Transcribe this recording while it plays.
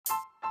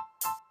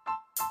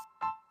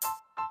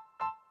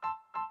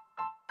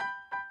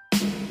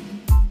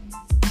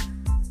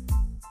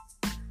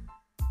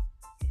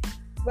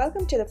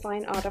Welcome to the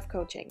Fine Art of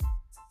Coaching.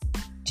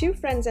 Two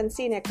friends and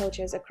senior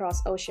coaches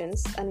across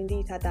oceans,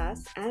 Anindita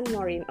Das and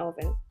Maureen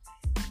Owen,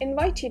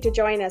 invite you to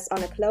join us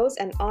on a close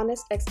and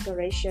honest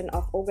exploration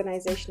of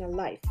organizational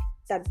life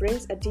that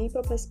brings a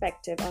deeper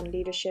perspective on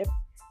leadership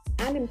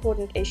and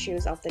important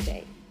issues of the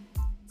day.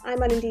 I'm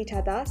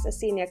Anindita Das, a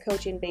senior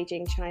coach in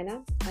Beijing,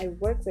 China. I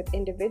work with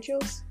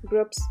individuals,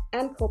 groups,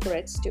 and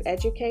corporates to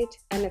educate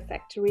and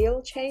effect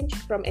real change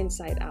from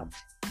inside out.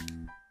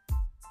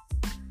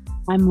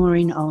 I'm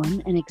Maureen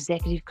Owen, an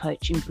executive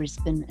coach in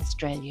Brisbane,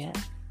 Australia.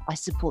 I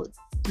support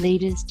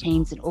leaders,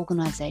 teams, and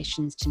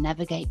organisations to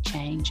navigate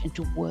change and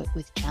to work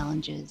with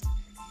challenges.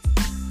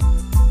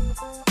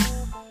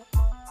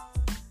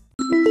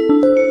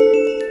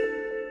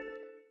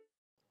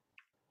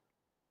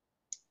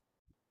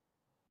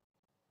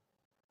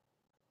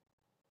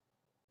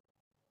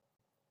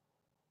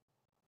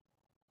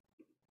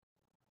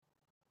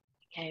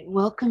 Okay,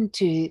 welcome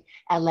to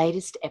our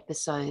latest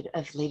episode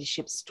of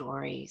Leadership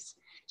Stories.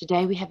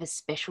 Today we have a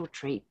special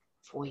treat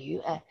for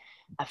you,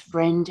 a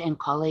friend and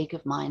colleague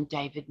of mine,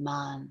 David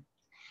Mann.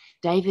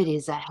 David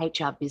is a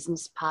HR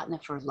business partner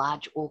for a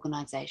large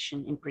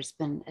organisation in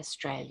Brisbane,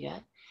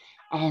 Australia,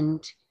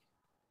 and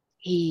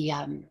his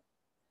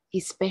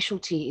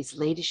specialty is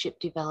leadership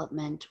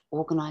development,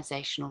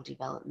 organisational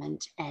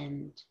development,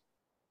 and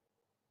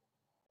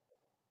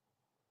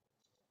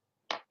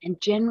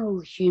general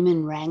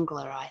human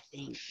wrangler, I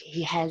think.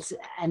 He has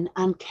an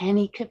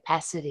uncanny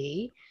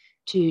capacity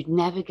to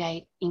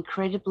navigate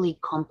incredibly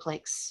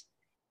complex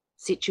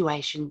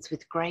situations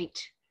with great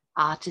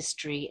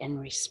artistry and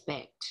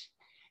respect.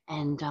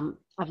 And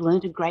I've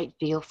learned a great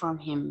deal from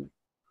him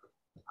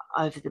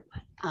over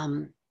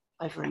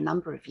a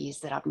number of years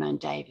that I've known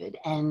David,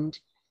 and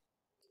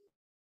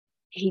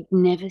he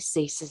never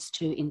ceases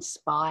to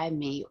inspire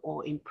me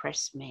or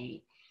impress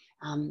me.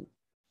 And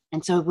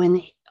so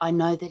when I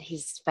know that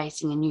he's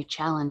facing a new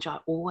challenge, I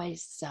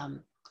always,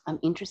 I'm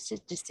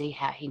interested to see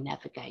how he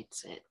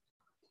navigates it.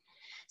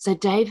 So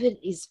David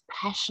is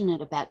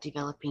passionate about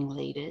developing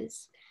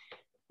leaders,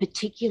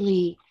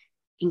 particularly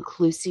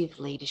inclusive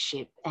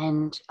leadership.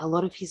 And a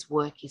lot of his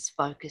work is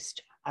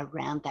focused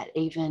around that,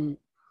 even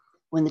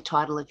when the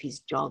title of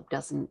his job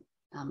doesn't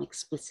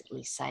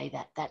explicitly say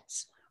that.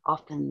 That's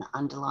often the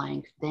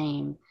underlying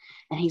theme.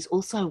 And he's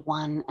also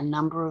won a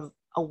number of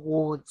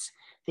awards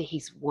for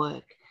his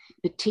work,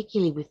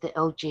 particularly with the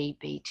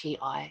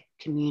LGBTI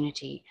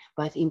community,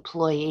 both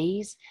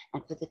employees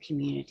and for the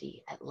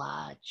community at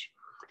large.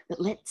 But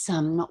let's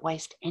not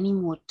waste any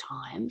more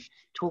time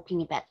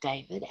talking about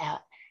David.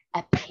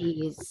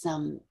 He is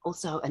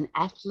also an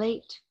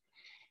athlete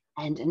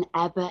and an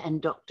ABBA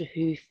and Doctor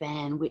Who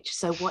fan,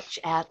 so watch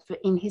out for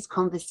in his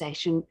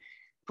conversation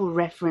for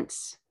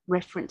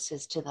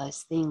references to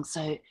those things.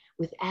 So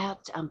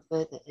without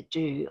further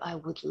ado, I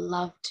would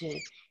love to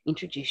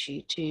introduce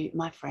you to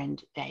my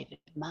friend David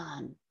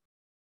Mann.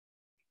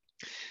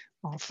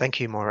 Well, thank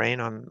you, Maureen.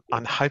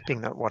 I'm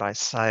hoping that what I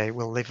say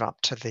will live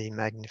up to the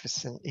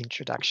magnificent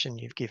introduction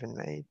you've given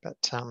me,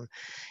 but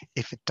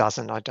if it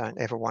doesn't, I don't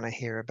ever want to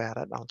hear about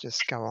it. I'll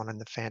just go on in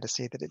the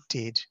fantasy that it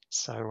did.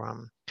 So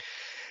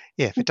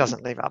yeah, if it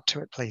doesn't live up to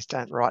it, please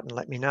don't write and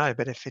let me know.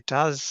 But if it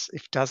does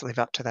live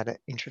up to that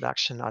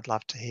introduction, I'd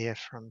love to hear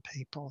from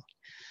people.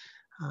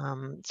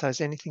 So is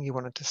there anything you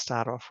wanted to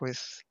start off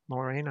with,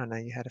 Maureen? I know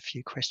you had a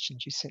few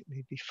questions you sent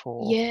me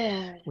before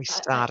we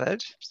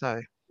started.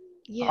 So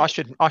yeah.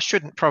 I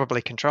shouldn't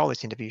probably control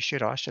this interview,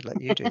 should I? I should let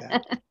you do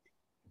that.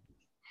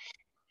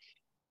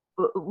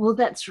 Well,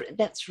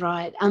 that's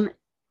right.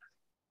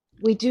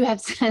 We do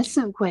have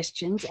some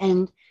questions,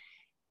 and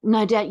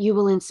no doubt you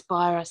will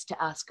inspire us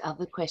to ask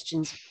other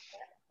questions.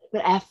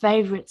 But our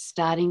favourite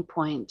starting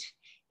point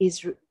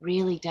is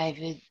really,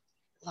 David,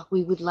 like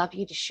we would love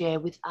you to share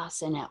with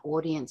us and our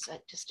audience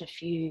just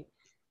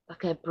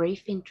a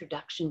brief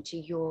introduction to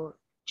your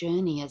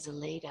journey as a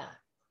leader.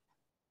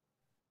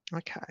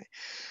 Okay.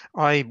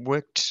 I've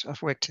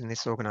worked in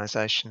this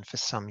organisation for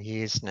some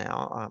years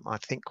now, I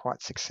think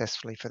quite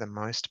successfully for the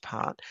most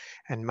part,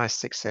 and most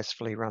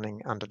successfully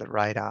running under the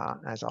radar,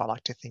 as I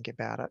like to think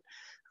about it.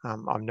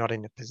 I'm not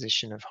in a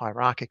position of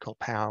hierarchical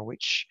power,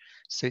 which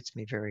suits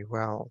me very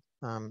well.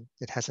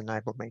 It has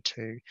enabled me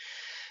to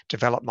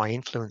develop my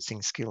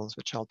influencing skills,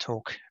 which I'll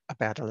talk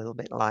about a little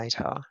bit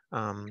later.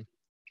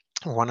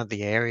 One of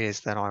the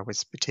areas that I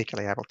was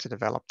particularly able to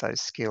develop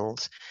those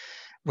skills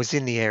was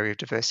in the area of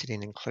diversity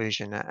and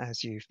inclusion,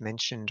 as you've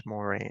mentioned,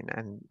 Maureen,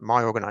 and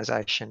my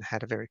organisation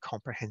had a very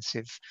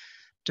comprehensive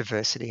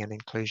diversity and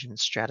inclusion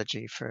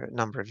strategy for a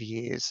number of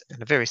years,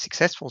 and a very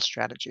successful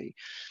strategy.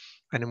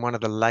 And in one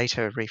of the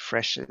later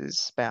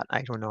refreshes, about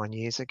 8 or 9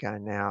 years ago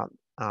now,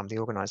 the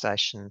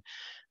organisation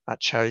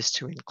chose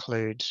to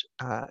include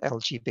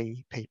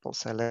LGBT people,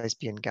 so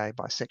lesbian, gay,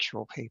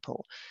 bisexual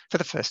people, for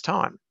the first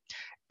time.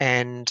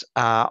 And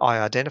I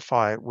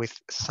identify with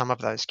some of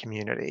those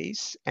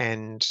communities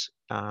and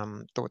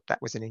thought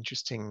that was an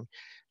interesting,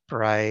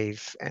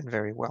 brave, and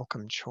very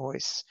welcome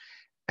choice,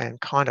 and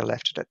kind of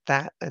left it at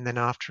that. And then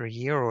after a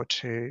year or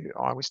two,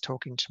 I was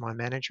talking to my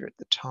manager at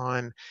the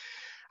time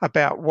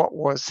about what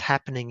was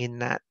happening in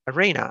that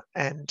arena,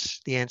 and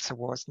the answer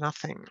was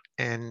nothing.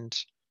 And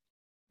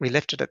we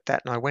left it at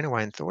that, and I went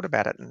away and thought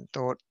about it and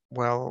thought,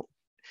 well,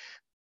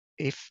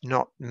 if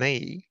not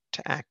me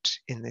to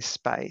act in this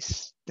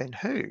space, then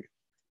who?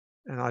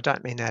 And I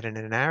don't mean that in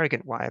an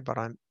arrogant way, but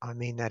I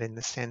mean that in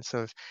the sense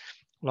of,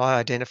 well, I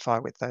identify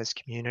with those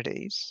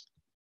communities.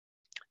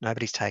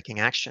 Nobody's taking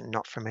action,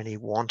 not from any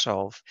want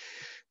of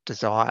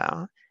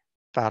desire,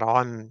 but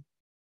I'm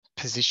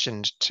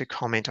positioned to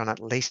comment on at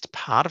least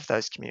part of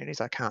those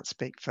communities. I can't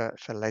speak for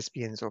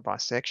lesbians or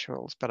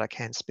bisexuals, but I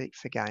can speak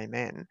for gay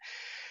men.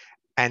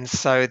 And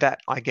so that,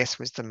 I guess,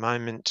 was the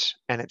moment,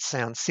 and it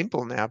sounds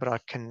simple now, but I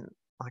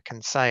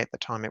can say at the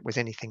time it was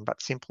anything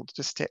but simple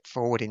to step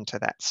forward into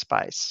that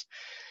space.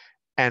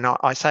 And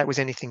I say it was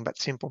anything but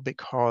simple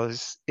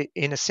because,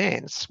 in a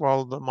sense,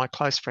 while my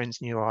close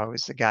friends knew I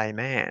was a gay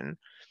man,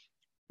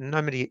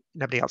 nobody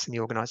else in the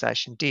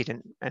organisation did,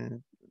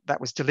 and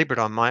that was deliberate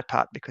on my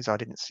part because I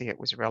didn't see it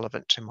was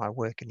relevant to my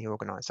work in the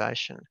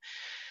organisation.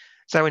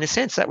 So in a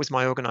sense, that was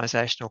my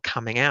organisational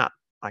coming out,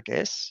 I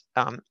guess.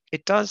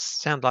 It does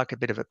sound like a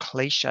bit of a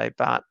cliche,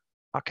 but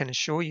I can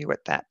assure you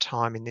at that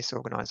time in this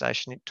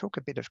organisation, it took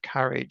a bit of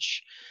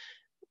courage.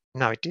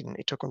 No, it didn't.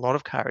 It took a lot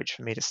of courage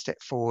for me to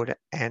step forward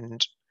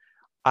and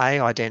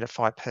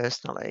identify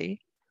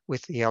personally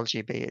with the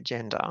LGB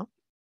agenda,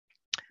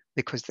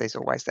 because there's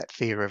always that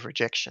fear of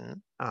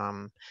rejection,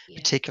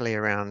 particularly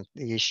around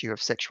the issue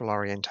of sexual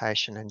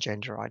orientation and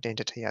gender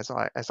identity, as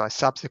I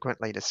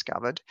subsequently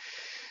discovered.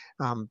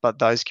 But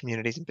those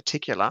communities in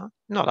particular,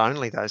 not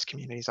only those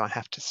communities, I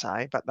have to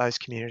say, but those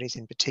communities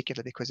in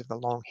particular, because of the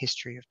long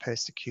history of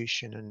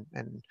persecution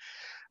and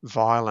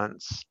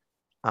violence,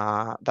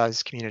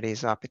 those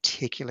communities are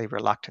particularly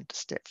reluctant to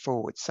step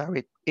forward. So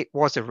it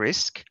was a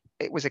risk.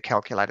 It was a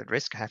calculated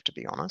risk, I have to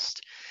be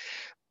honest.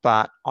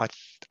 But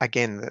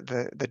again,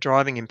 the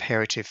driving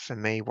imperative for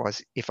me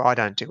was, if I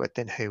don't do it,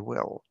 then who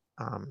will?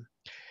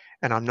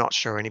 And I'm not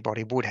sure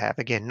anybody would have,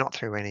 again, not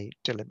through any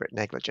deliberate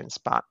negligence,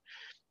 but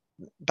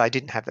they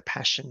didn't have the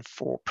passion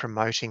for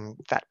promoting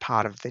that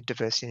part of the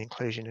diversity and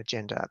inclusion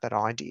agenda that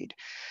I did.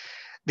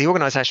 The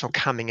organisational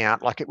coming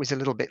out, like, it was a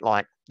little bit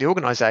like the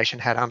organisation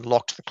had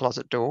unlocked the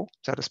closet door,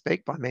 so to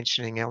speak, by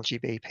mentioning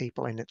LGBT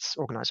people in its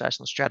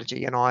organisational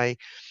strategy. And I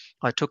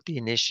took the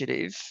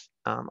initiative.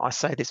 I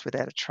say this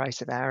without a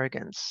trace of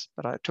arrogance,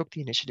 but I took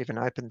the initiative and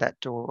opened that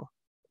door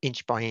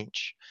inch by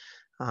inch.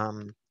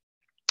 And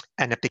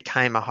it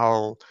became a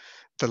whole,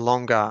 the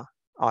longer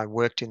I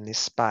worked in this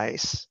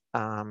space,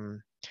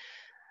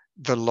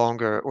 the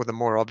longer or the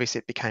more obvious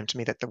it became to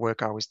me that the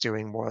work I was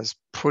doing was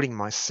putting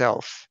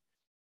myself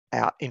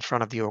out in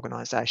front of the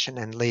organisation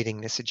and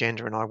leading this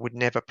agenda. And I would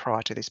never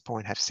prior to this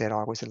point have said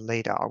I was a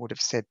leader. I would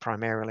have said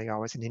primarily I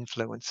was an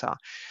influencer.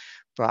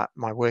 But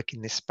my work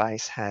in this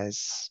space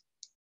has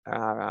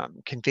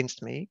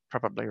convinced me,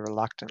 probably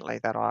reluctantly,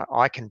 that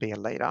I can be a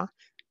leader.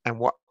 And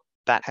what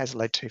that has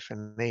led to for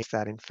me is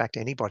that, in fact,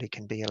 anybody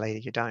can be a leader.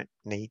 You don't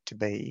need to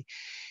be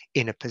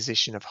in a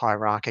position of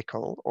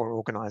hierarchical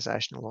or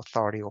organisational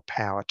authority or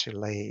power to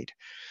lead.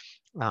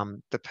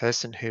 The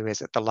person who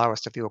is at the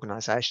lowest of the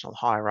organisational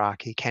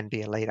hierarchy can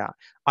be a leader.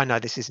 I know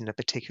this isn't a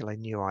particularly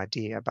new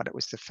idea, but it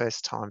was the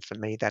first time for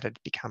me that had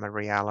become a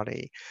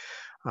reality.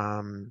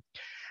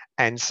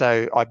 And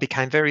so I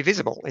became very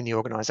visible in the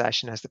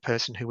organisation as the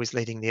person who was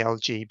leading the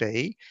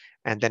LGB,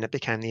 and then it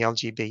became the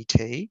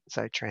LGBT,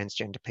 so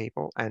transgender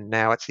people, and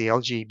now it's the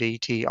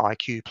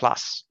LGBTIQ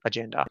plus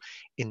agenda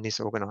in this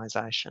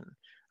organisation.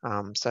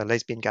 So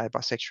lesbian, gay,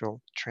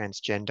 bisexual,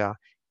 transgender,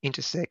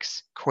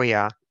 intersex,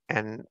 queer,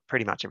 and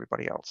pretty much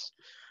everybody else.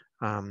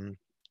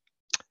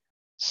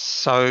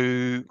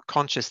 So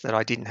conscious that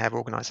I didn't have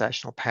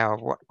organisational power,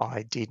 what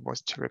I did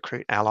was to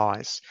recruit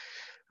allies,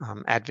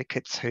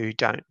 advocates who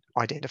don't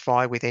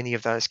identify with any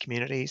of those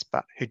communities,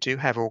 but who do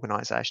have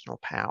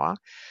organisational power.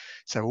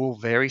 So all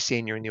very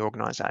senior in the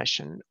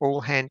organisation,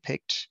 all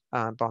handpicked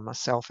by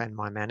myself and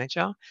my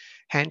manager,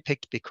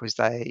 handpicked because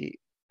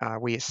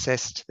we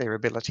assessed their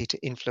ability to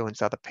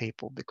influence other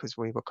people, because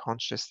we were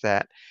conscious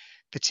that,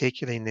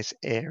 particularly in this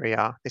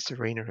area, this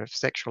arena of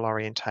sexual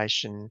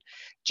orientation,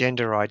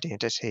 gender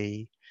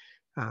identity,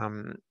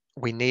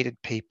 we needed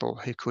people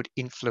who could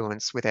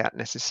influence without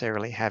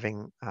necessarily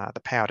having the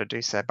power to do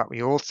so. But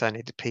we also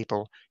needed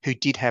people who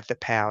did have the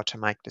power to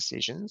make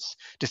decisions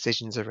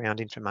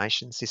around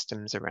information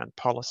systems, around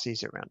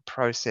policies, around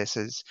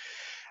processes.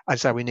 And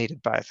so we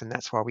needed both, and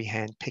that's why we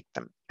handpicked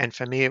them. And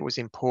for me, it was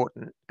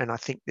important, and I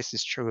think this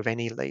is true of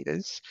any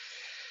leaders,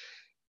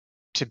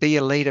 to be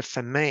a leader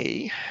for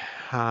me,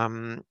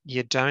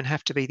 you don't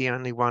have to be the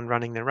only one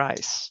running the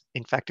race.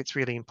 In fact, it's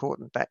really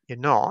important that you're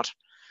not.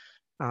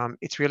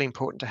 It's really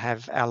important to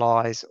have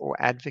allies or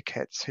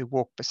advocates who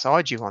walk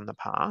beside you on the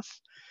path,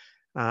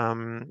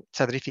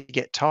 so that if you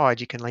get tired,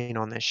 you can lean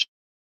on their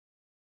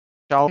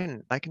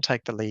shoulder. They can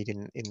take the lead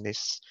in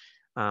this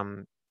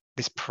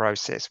this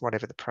process,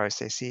 whatever the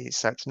process is.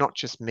 So it's not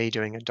just me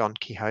doing a Don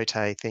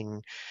Quixote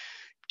thing,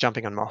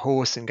 jumping on my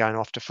horse and going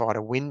off to fight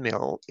a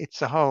windmill.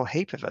 It's a whole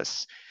heap of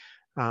us.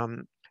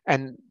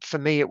 And for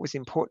me, it was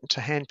important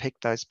to handpick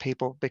those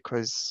people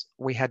because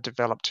we had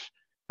developed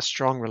a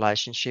strong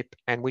relationship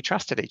and we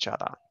trusted each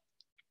other.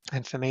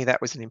 And for me,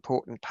 that was an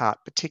important part,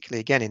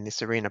 particularly again in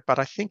this arena. But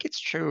I think it's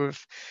true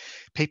of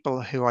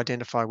people who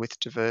identify with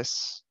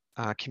diverse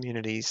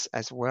communities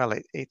as well.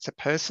 It's a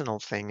personal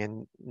thing,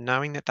 and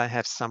knowing that they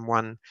have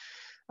someone,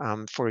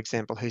 for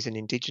example, who's an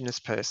Indigenous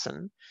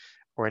person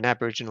or an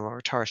Aboriginal or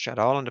a Torres Strait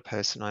Islander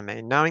person, I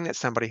mean, knowing that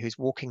somebody who's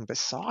walking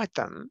beside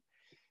them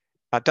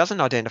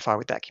doesn't identify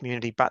with that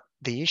community, but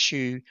the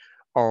issue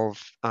of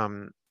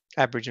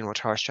Aboriginal or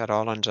Torres Strait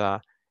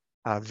Islander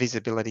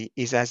visibility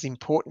is as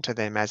important to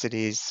them as it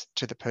is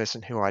to the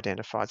person who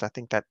identifies. I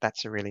think that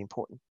that's a really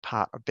important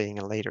part of being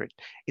a leader.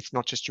 It's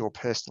not just your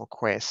personal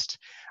quest.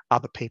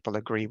 Other people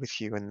agree with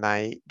you and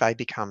they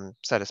become,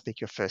 so to speak,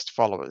 your first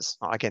followers.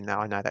 Again,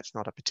 now I know that's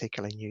not a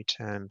particularly new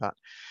term, but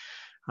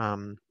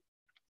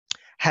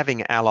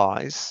having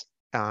allies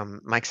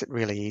makes it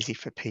really easy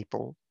for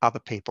other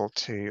people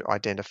to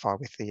identify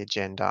with the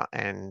agenda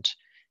and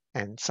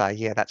say,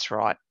 yeah, that's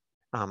right.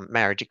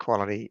 Marriage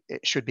equality,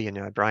 it should be a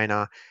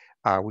no-brainer.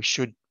 We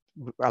should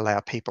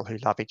allow people who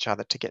love each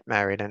other to get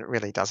married, and it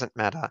really doesn't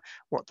matter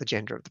what the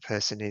gender of the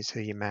person is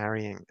who you're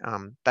marrying.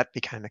 That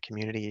became a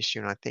community issue,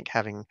 and I think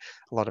having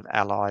a lot of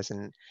allies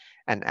and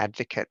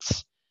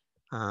advocates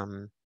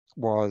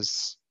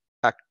was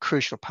a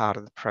crucial part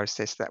of the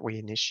process that we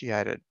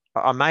initiated.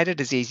 I made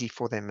it as easy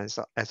for them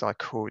as I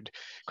could,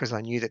 because I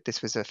knew that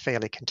this was a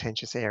fairly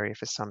contentious area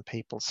for some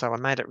people. So I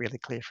made it really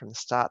clear from the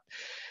start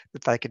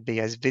that they could be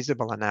as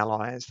visible an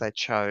ally as they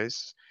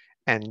chose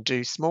and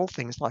do small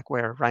things like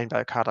wear a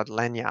rainbow-coloured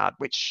lanyard,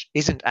 which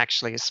isn't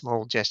actually a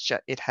small gesture.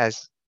 It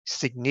has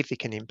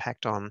significant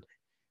impact on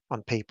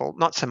people.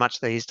 Not so much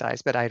these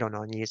days, but 8 or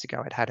 9 years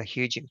ago, it had a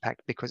huge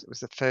impact because it was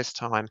the first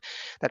time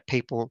that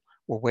people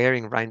were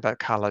wearing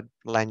rainbow-coloured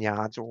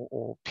lanyards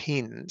or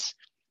pins,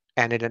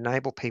 and it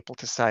enabled people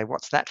to say,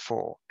 what's that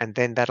for? And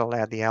then that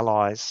allowed the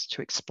allies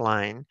to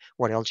explain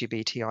what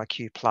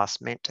LGBTIQ plus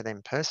meant to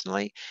them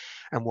personally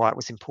and why it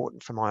was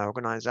important for my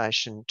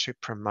organisation to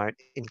promote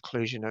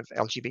inclusion of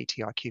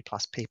LGBTIQ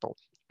plus people.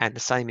 And the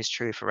same is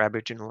true for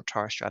Aboriginal or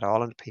Torres Strait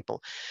Islander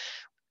people.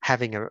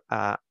 Having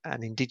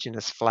an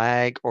Indigenous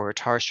flag or a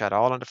Torres Strait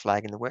Islander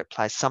flag in the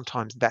workplace,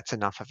 sometimes that's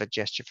enough of a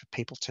gesture for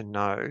people to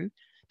know,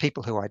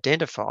 people who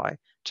identify,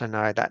 to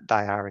know that they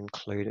are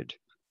included.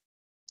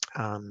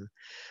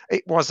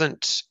 It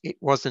wasn't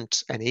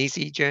an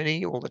easy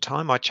journey all the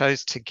time. I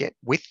chose to get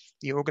with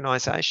the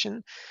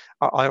organisation.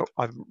 I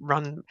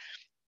run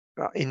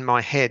in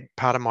my head,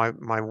 part of my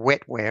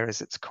wetware,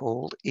 as it's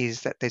called,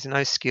 is that there's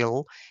no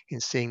skill in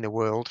seeing the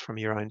world from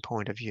your own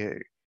point of view.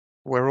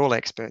 We're all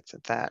experts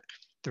at that.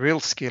 The real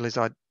skill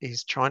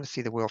is trying to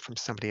see the world from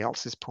somebody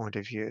else's point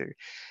of view.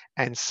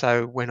 And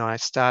so when I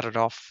started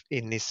off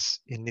in this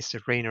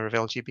arena of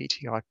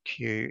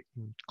LGBTIQ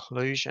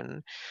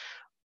inclusion,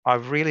 I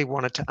really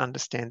wanted to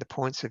understand the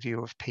points of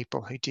view of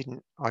people who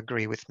didn't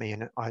agree with me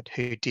and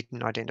who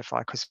didn't identify,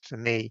 because for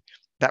me,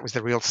 that was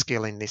the real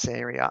skill in this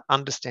area,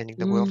 understanding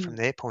the world from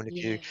their point of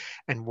view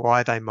and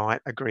why they might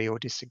agree or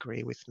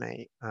disagree with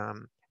me.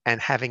 And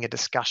having a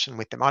discussion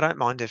with them. I don't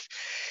mind if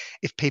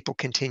people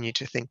continue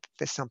to think that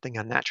there's something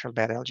unnatural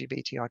about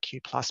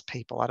LGBTIQ plus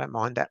people. I don't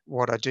mind that.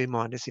 What I do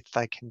mind is if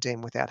they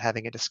condemn without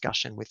having a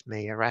discussion with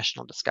me, a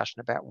rational discussion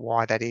about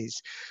why that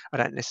is. I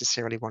don't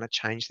necessarily want to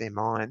change their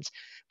minds,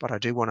 but I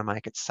do want to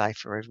make it safe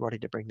for everybody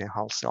to bring their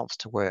whole selves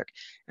to work.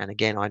 And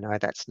again, I know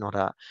that's not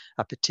a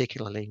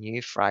particularly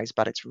new phrase,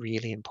 but it's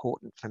really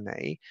important for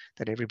me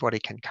that everybody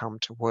can come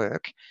to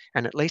work,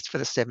 and at least for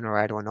the 7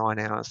 or 8 or 9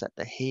 hours that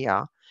they're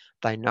here,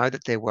 they know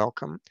that they're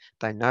welcome,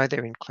 they know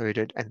they're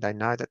included, and they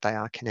know that they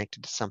are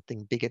connected to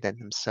something bigger than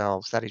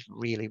themselves. That is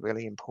really,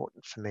 really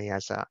important for me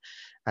as a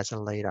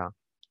leader.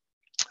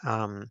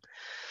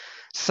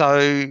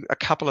 So a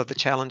couple of the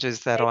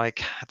challenges that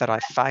I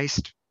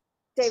faced.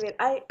 David,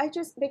 I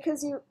just,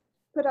 because you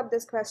put up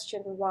this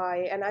question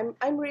why, and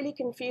I'm really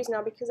confused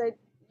now because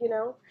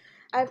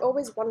I've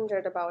always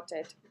wondered about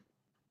it.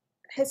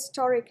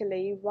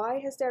 Historically, why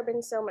has there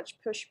been so much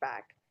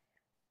pushback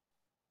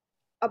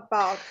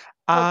about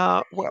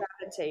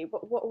homosexuality?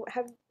 What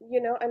have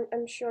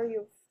I'm sure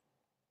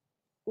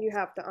you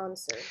have the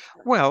answer.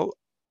 Well,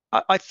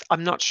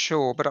 I'm not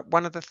sure, but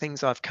one of the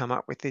things I've come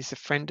up with is a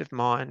friend of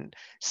mine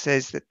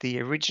says that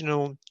the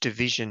original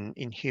division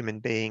in human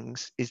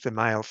beings is the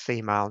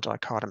male-female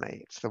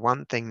dichotomy. It's the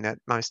one thing that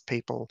most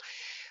people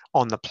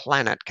on the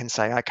planet can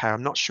say, okay,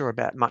 I'm not sure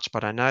about much,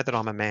 but I know that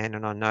I'm a man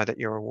and I know that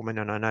you're a woman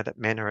and I know that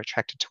men are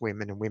attracted to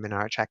women and women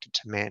are attracted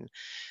to men.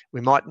 We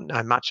mightn't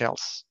know much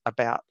else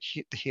about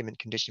the human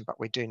condition, but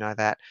we do know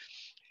that.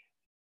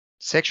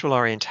 Sexual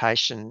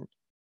orientation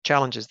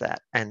challenges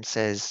that and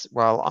says,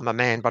 well, I'm a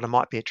man, but I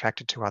might be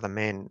attracted to other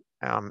men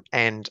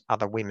and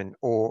other women,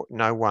 or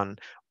no one,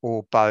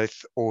 or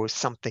both, or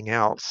something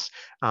else.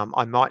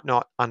 I might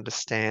not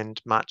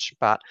understand much,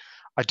 but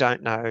I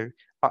don't know.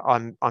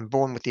 I'm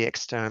born with the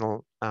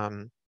external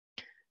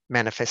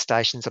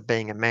manifestations of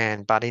being a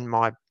man, but in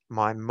my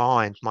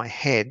mind, my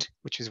head,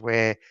 which is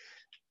where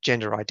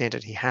gender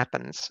identity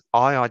happens,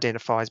 I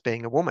identify as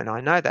being a woman.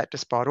 I know that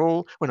despite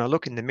all, when I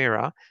look in the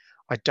mirror,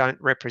 I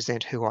don't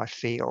represent who I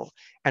feel.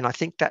 And I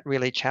think that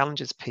really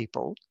challenges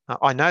people.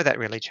 I know that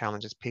really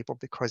challenges people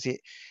because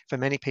for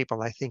many people,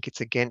 they think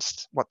it's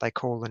against what they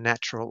call the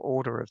natural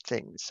order of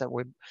things. So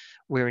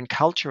we're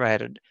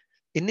enculturated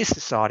in this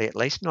society, at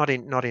least, not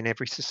in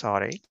every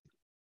society,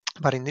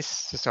 but in this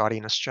society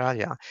in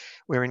Australia,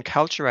 we're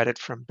enculturated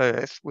from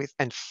birth with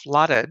and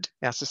flooded,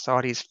 our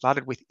society is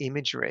flooded with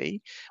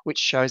imagery which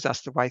shows us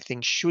the way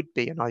things should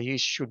be. And I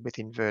use should with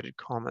inverted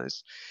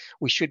commas.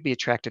 We should be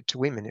attracted to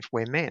women if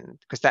we're men,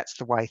 because that's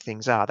the way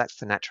things are. That's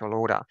the natural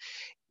order.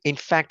 In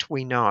fact,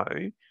 we know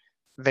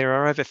there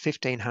are over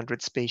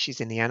 1,500 species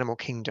in the animal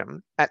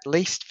kingdom, at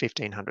least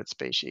 1,500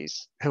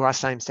 species, who are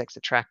same-sex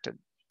attracted.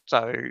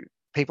 So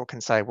people can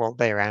say, well,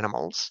 they're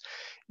animals.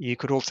 You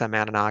could also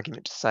mount an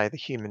argument to say the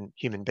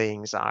human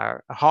beings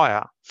are a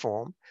higher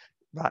form,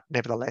 but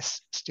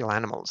nevertheless still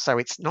animals. So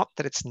it's not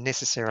that it's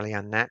necessarily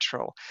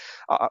unnatural.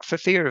 For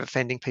fear of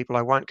offending people,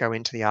 I won't go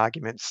into the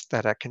arguments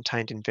that are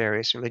contained in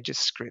various religious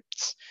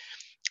scripts.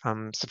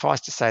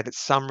 Suffice to say that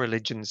some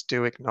religions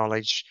do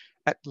acknowledge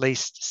at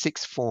least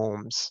 6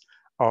 forms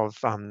of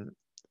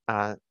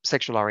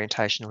sexual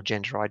orientation or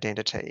gender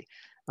identity.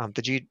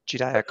 The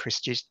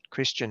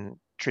Judeo-Christian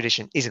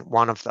tradition isn't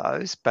one of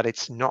those, but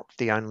it's not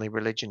the only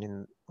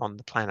religion on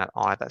the planet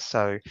either.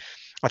 So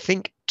I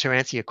think, to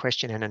answer your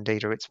question,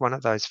 Anandita, it's one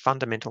of those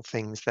fundamental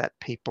things that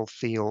people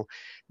feel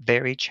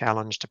very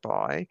challenged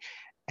by,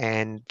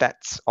 and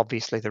that's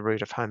obviously the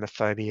root of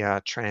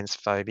homophobia,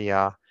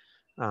 transphobia,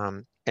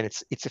 and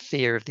it's a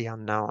fear of the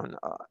unknown.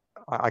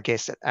 I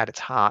guess at its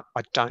heart,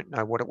 I don't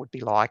know what it would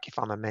be like if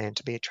I'm a man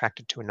to be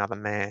attracted to another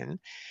man.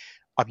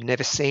 I've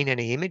never seen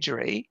any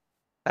imagery.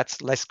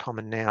 That's less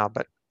common now,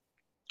 but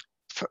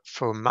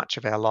for much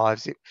of our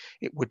lives,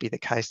 it would be the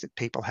case that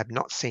people have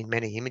not seen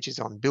many images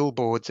on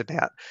billboards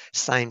about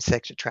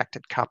same-sex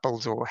attracted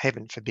couples, or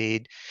heaven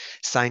forbid,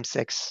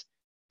 same-sex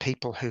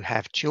people who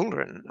have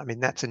children. I mean,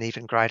 that's an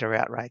even greater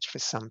outrage for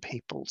some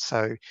people.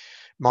 So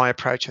my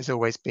approach has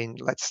always been,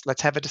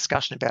 let's have a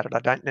discussion about it. I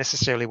don't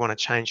necessarily want to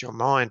change your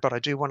mind, but I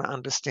do want to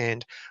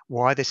understand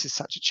why this is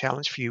such a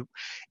challenge for you.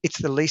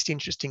 It's the least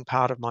interesting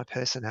part of my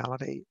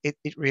personality. It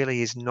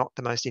really is not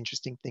the most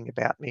interesting thing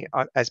about me.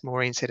 As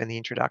Maureen said in the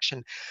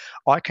introduction,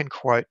 I can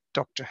quote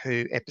Doctor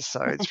Who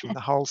episodes from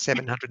the whole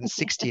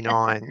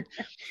 769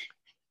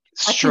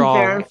 I can strong.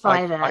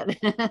 verify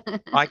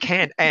that. I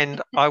can,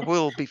 and I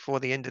will, before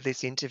the end of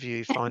this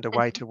interview, find a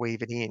way to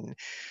weave it in.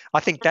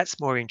 I think that's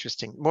more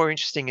interesting. More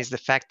interesting is the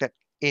fact that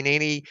in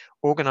any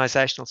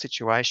organizational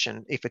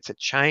situation, if it's a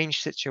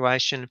change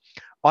situation,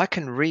 I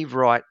can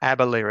rewrite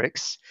ABBA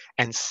lyrics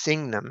and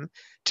sing them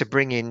to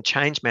bring in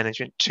change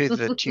management to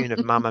the tune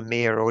of Mamma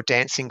Mia or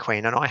Dancing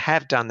Queen. And I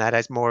have done that,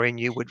 as Maureen,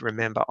 you would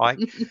remember. I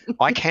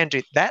can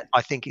do that.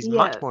 I think is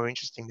much Yeah. more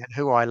interesting than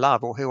who I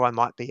love or who I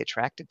might be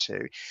attracted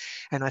to.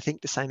 And I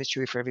think the same is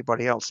true for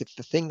everybody else. If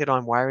the thing that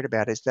I'm worried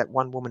about is that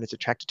one woman is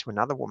attracted to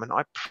another woman,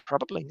 I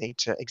probably need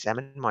to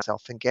examine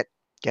myself and get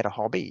a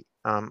hobby.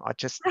 I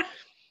just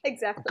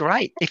Exactly.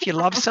 Great. If you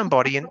love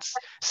somebody and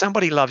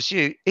somebody loves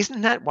you,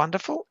 isn't that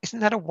wonderful?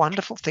 Isn't that a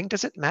wonderful thing?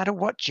 Does it matter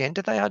what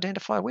gender they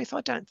identify with? I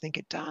don't think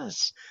it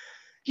does.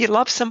 You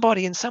love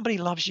somebody and somebody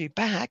loves you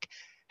back.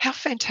 How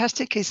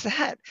fantastic is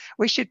that?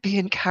 We should be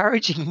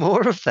encouraging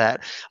more of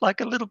that. Like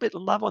a little bit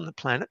of love on the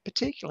planet,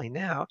 particularly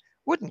now,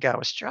 wouldn't go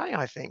astray,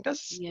 I think.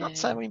 It's not Yeah.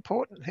 so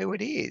important who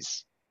it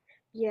is.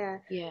 Yeah.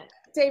 Yeah.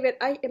 David,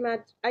 I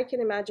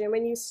can imagine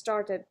when you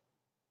started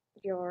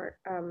your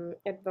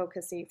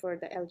advocacy for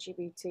the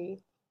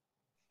LGBT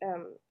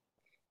um,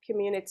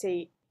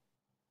 community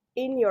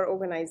in your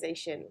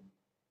organization,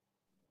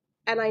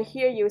 and I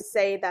hear you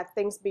say that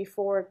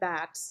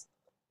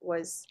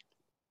was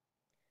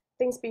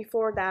things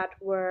before that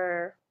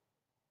were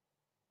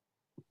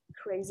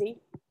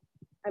crazy.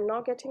 I'm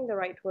not getting the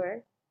right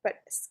word, but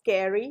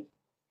scary.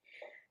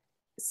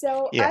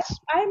 So Yes.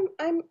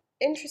 I'm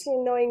interested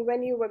in knowing,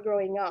 when you were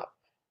growing up,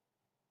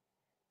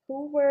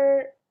 who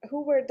were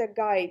who were the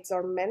guides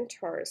or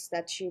mentors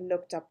that you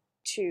looked up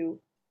to,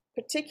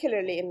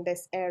 particularly in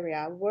this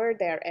area? Were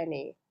there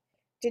any?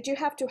 Did you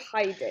have to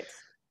hide it?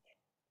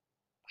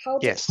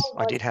 Yes, How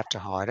I was did have to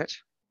hide it.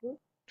 that?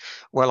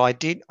 Well, I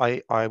did.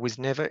 I was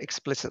never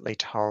explicitly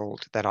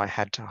told that I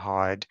had to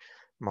hide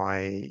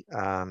my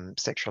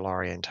sexual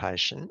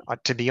orientation.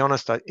 To be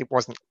honest, it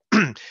wasn't.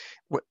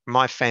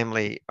 My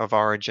family of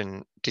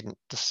origin didn't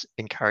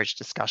encourage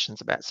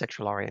discussions about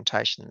sexual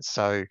orientation.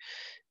 So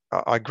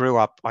I grew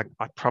up, I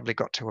probably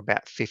got to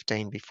about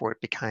 15 before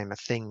it became a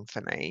thing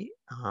for me.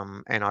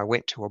 And I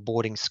went to a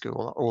boarding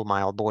school, all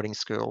male boarding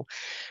school.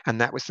 And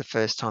that was the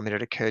first time it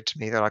had occurred to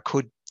me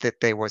that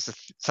there was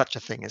such a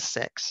thing as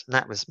sex. And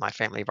that was my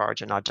family of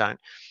origin. I don't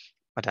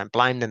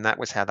blame them. That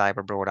was how they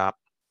were brought up.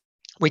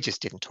 We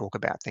just didn't talk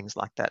about things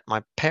like that.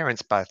 My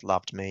parents both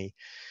loved me.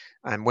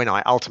 And when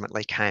I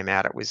ultimately came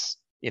out, it was,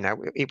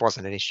 it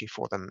wasn't an issue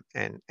for them,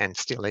 and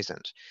still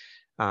isn't.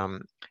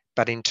 Um,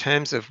 but in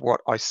terms of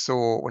what I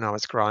saw when I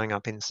was growing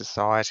up in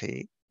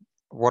society,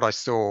 what I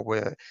saw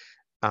were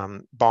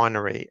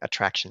binary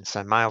attractions,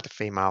 so male to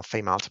female,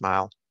 female to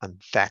male, and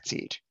that's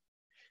it.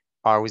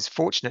 I was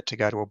fortunate to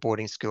go to a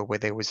boarding school where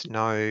there was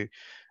no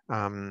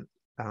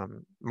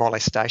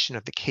molestation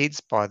of the kids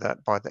by the.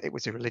 It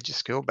was a religious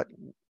school, but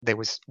I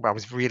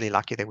was really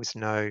lucky. There was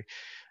no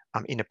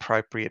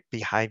inappropriate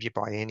behaviour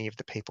by any of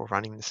the people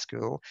running the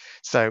school.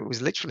 So it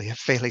was literally a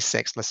fairly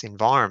sexless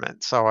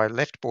environment. So I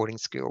left boarding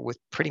school with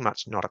pretty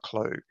much not a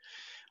clue.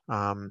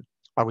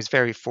 I was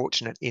very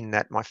fortunate in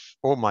that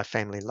all my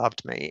family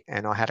loved me,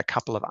 and I had a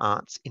couple of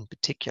aunts in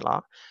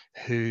particular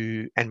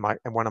and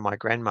one of my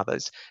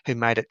grandmothers who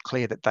made it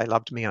clear that they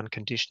loved me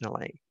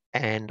unconditionally.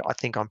 And I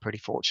think I'm pretty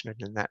fortunate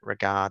in that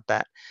regard,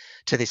 that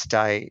to this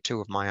day, two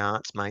of my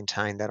aunts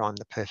maintain that I'm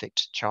the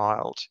perfect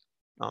child.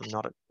 I'm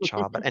not a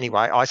child, but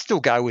anyway, I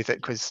still go with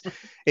it because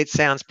it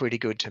sounds pretty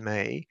good to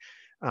me.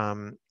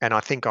 And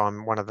I think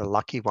I'm one of the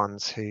lucky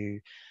ones who,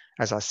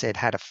 as I said,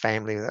 had a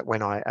family that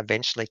when I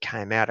eventually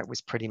came out, it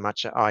was pretty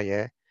much, oh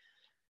yeah.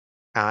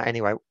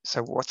 Anyway,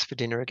 so what's for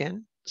dinner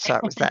again? So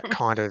it was that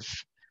kind of,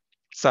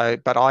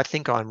 but I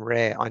think I'm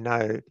rare. I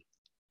know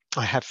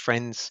I have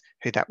friends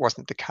who that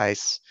wasn't the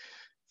case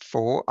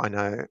for. I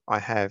know I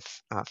have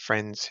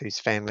friends whose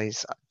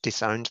families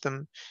disowned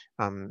them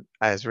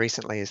as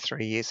recently as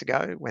 3 years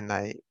ago when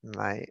they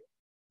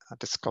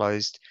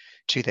disclosed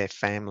to their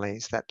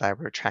families that they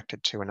were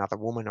attracted to another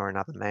woman or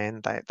another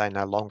man. They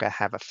no longer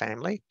have a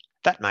family.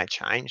 That may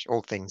change.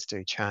 All things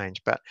do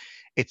change, but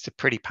it's a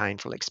pretty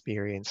painful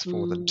experience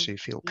for them to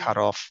feel cut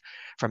off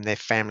from their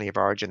family of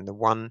origin. The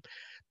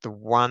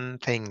one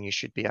thing you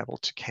should be able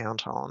to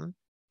count on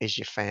is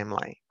your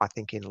family. I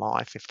think in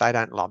life, if they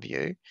don't love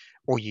you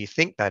or you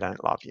think they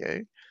don't love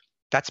you,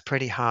 that's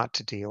pretty hard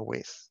to deal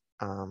with.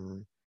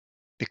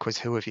 Because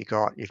who have you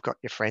got? You've got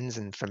your friends,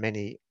 and for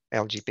many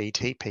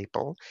LGBT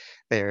people,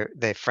 their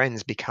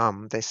friends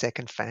become their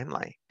second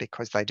family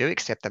because they do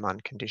accept them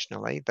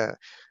unconditionally.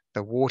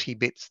 The warty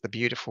bits, the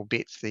beautiful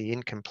bits, the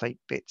incomplete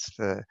bits,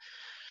 the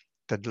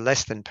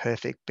less than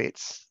perfect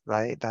bits,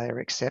 they are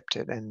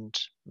accepted. And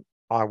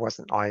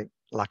I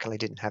luckily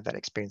didn't have that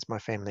experience. My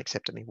family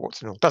accepted me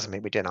warts and all. Doesn't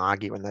mean we didn't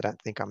argue and they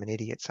don't think I'm an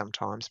idiot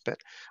sometimes, but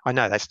I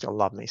know they still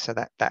love me. So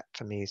that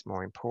for me is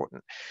more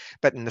important.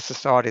 But in the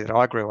society that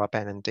I grew up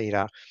in, indeed,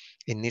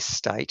 in this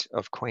state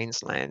of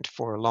Queensland,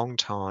 for a long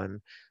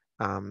time,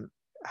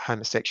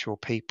 homosexual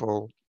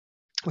people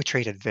were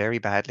treated very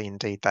badly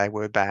indeed. They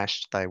were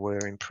bashed, they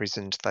were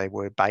imprisoned, they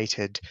were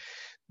baited,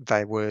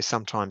 they were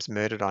sometimes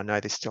murdered. I know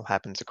this still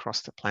happens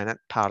across the planet.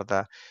 Part of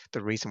the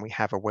reason we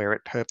have a Wear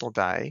It Purple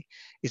Day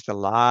is the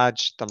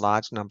large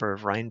number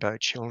of rainbow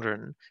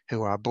children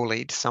who are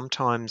bullied,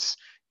 sometimes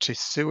to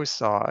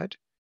suicide,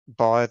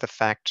 by the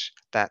fact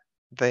that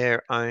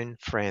their own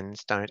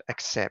friends don't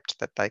accept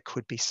that they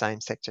could be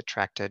same-sex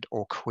attracted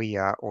or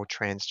queer or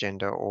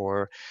transgender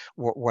or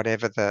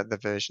whatever the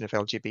version of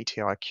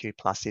LGBTIQ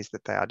plus is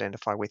that they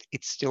identify with.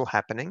 It's still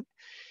happening.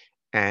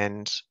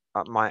 And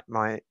my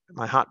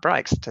heart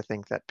breaks to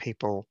think that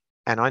people,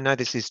 and I know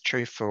this is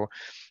true for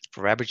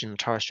Aboriginal and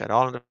Torres Strait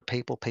Islander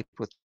people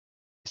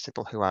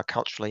who are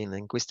culturally and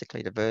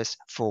linguistically diverse.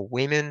 For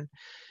women,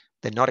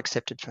 they're not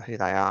accepted for who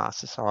they are.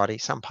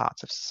 Some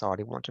parts of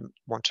society want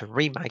to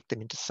remake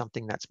them into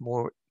something that's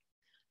more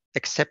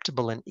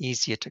acceptable and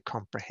easier to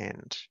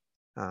comprehend.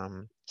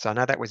 So I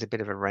know that was a bit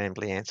of a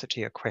rambly answer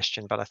to your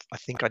question, but I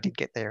think I did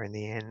get there in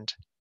the end.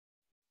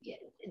 Yeah,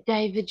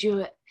 David,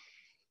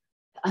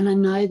 and I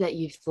know that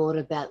you've thought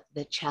about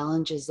the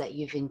challenges that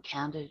you've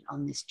encountered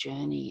on this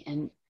journey.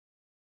 And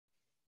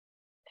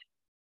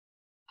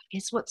I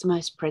guess what's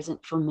most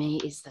present for me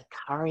is the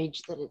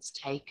courage that it's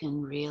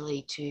taken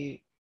really to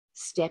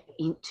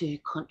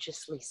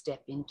consciously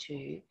step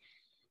into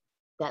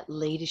that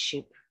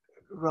leadership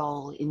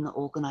role in the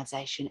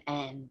organisation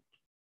and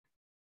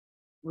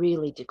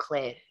really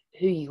declare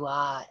who you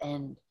are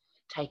and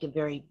take a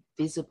very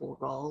visible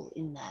role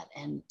in that.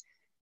 And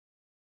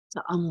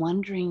so I'm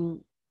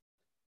wondering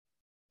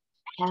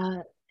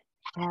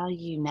how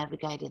you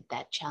navigated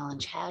that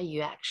challenge, how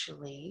you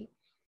actually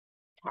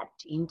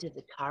tapped into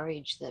the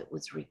courage that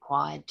was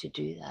required to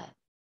do that.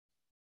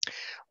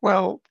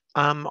 Well,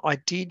 I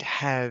did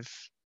have,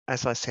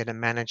 as I said, a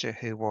manager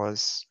who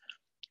was,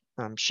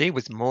 she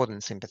was more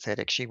than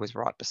sympathetic. She was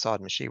right beside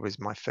me. She was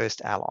my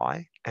first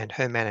ally, and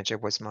her manager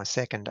was my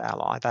second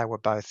ally. They were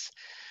both,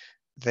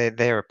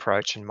 their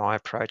approach and my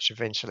approach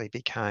eventually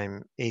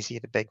became easier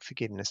to beg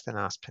forgiveness than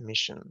ask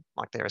permission.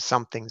 Like there are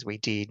some things we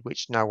did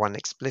which no one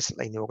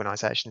explicitly in the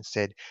organisation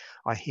said,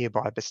 I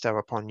hereby bestow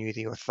upon you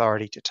the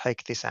authority to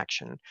take this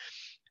action.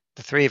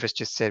 The three of us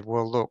just said,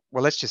 well,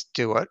 let's just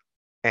do it.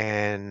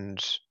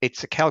 And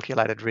it's a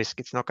calculated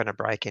risk. It's not going to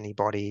break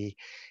anybody.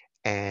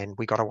 And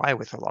we got away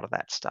with a lot of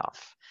that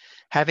stuff.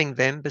 Having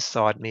them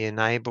beside me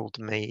enabled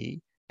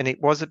me, and it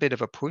was a bit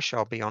of a push,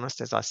 I'll be honest.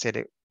 As I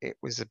said, it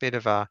was a bit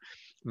of a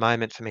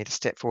moment for me to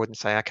step forward and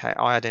say, okay,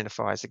 I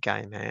identify as a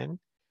gay man.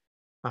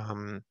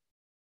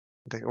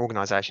 The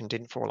organisation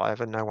didn't fall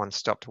over. No one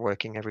stopped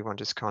working. Everyone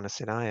just kind of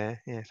said, oh,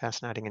 yeah,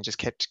 fascinating, and just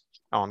kept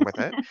on with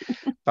it.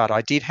 But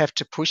I did have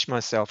to push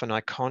myself, and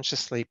I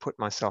consciously put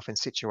myself in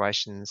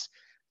situations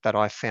that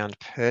I found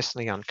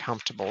personally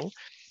uncomfortable,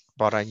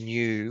 but I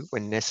knew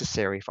when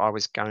necessary, if I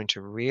was going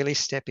to really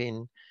step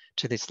in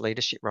to this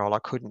leadership role, I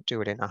couldn't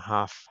do it in a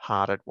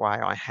half-hearted way.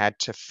 I had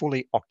to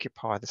fully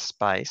occupy the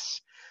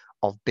space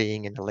of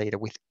being in a leader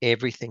with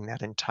everything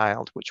that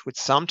entailed, which would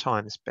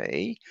sometimes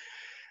be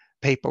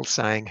people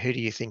saying, who do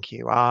you think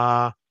you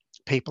are?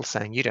 People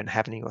saying you don't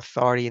have any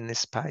authority in this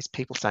space,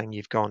 people saying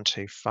you've gone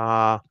too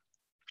far.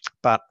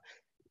 But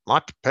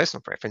my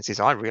personal preference is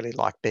I really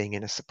like being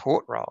in a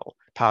support role.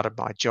 Part of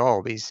my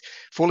job is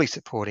fully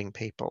supporting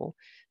people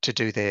to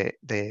do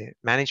their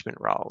management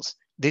roles.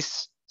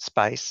 This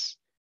space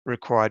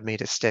required me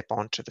to step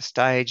onto the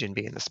stage and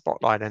be in the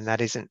spotlight, and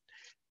that isn't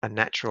a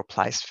natural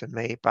place for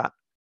me. But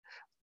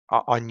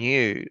I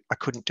knew I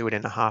couldn't do it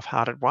in a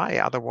half-hearted way.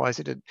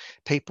 Otherwise,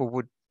 people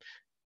would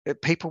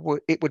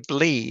it would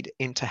bleed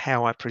into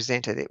how I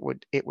presented.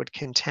 It would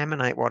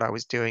contaminate what I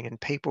was doing, and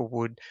people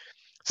would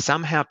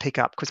somehow pick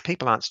up, because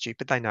people aren't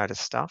stupid, they notice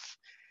stuff.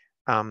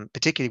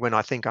 Particularly when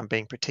I think I'm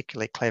being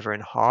particularly clever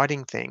in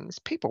hiding things,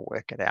 people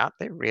work it out.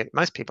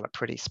 Most people are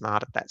pretty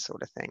smart at that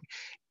sort of thing.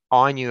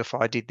 I knew if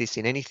I did this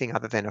in anything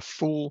other than a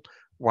full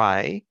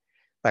way,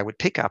 they would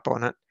pick up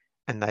on it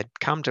and they'd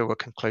come to a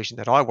conclusion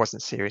that I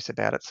wasn't serious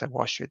about it. So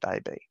why should they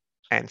be?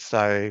 And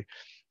so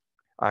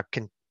I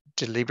can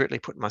deliberately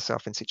put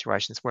myself in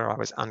situations where I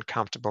was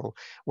uncomfortable,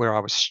 where I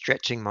was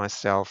stretching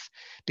myself,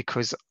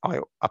 because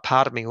a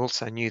part of me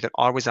also knew that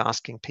I was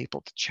asking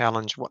people to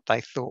challenge what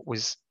they thought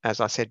was, as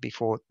I said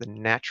before, the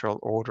natural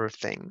order of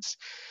things.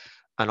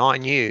 And I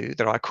knew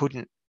that I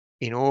couldn't,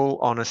 in all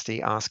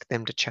honesty, ask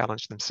them to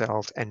challenge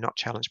themselves and not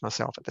challenge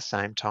myself at the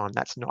same time.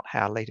 That's not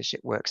how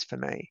leadership works for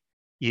me.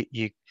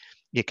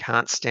 You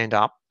can't stand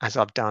up, as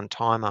I've done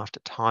time after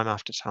time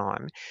after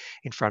time,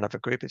 in front of a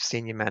group of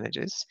senior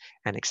managers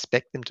and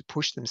expect them to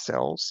push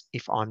themselves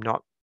if I'm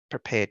not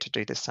prepared to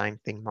do the same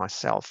thing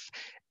myself.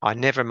 I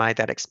never made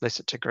that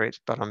explicit to groups,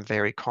 but I'm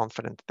very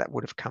confident that that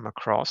would have come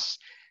across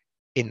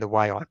in the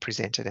way I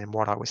presented and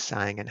what I was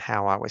saying and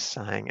how I was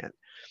saying it.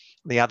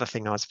 The other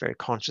thing I was very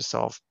conscious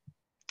of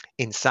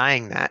in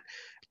saying that,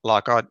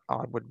 like I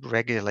would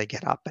regularly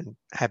get up and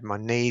have my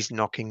knees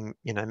knocking,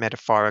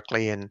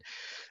 metaphorically, and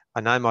I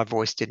know my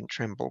voice didn't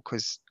tremble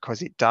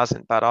because it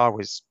doesn't, but I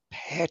was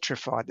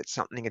petrified that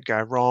something would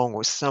go wrong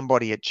or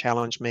somebody had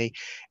challenged me,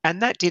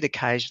 and that did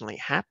occasionally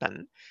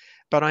happen.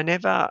 But I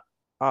never,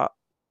 I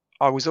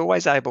was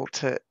always able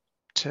to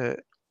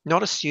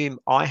not assume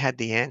I had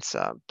the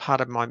answer. Part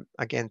of my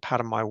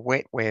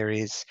wetware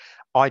is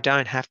I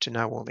don't have to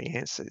know all the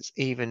answers,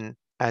 even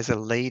as a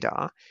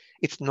leader.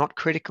 It's not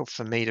critical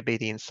for me to be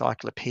the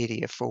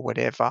encyclopedia for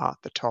whatever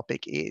the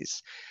topic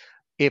is.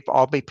 If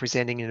I'll be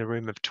presenting in a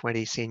room of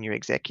 20 senior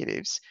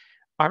executives,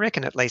 I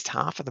reckon at least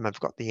half of them have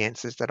got the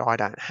answers that I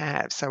don't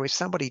have. So if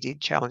somebody did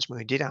challenge me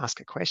or did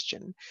ask a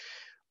question,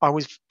 I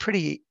was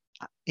pretty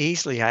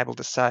easily able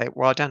to say,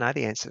 well, I don't know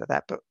the answer to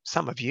that, but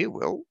some of you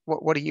will.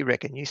 What do you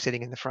reckon? You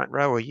sitting in the front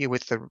row, or you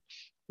with the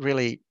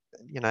really,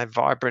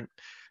 vibrant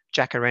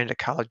jacaranda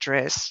coloured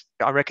dress?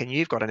 I reckon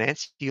you've got an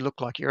answer. You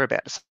look like you're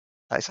about to say.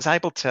 So I was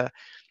able to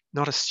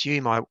not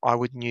assume I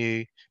would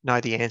know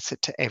the answer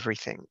to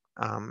everything.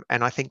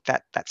 And I think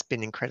that's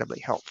been incredibly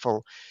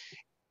helpful.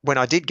 When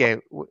I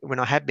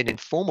have been in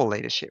formal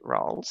leadership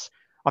roles,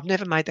 I've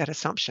never made that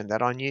assumption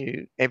that I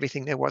knew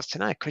everything there was to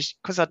know,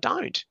 because I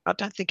don't. I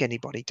don't think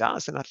anybody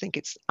does. And I think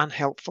it's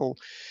unhelpful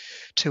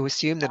to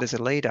assume that as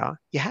a leader,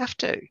 you have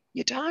to.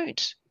 You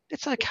don't.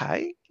 It's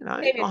okay.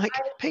 David, Like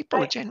people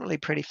I, are generally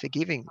pretty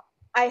forgiving.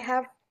 I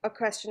have a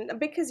question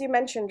because you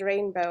mentioned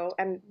rainbow,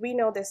 and we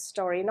know this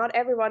story. Not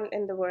everyone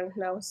in the world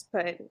knows,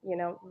 but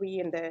we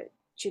in the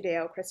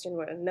Judeo-Christian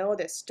world know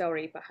this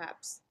story.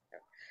 Perhaps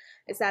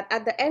is that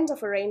at the end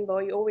of a rainbow,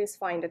 you always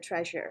find a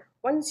treasure.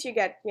 Once you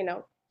get,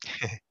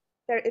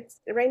 there, it's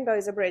the rainbow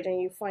is a bridge,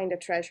 and you find a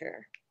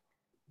treasure.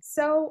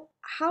 So,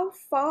 how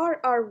far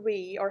are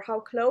we, or how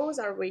close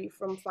are we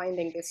from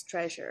finding this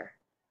treasure?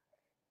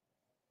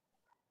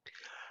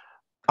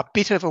 A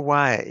bit of a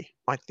way.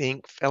 I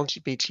think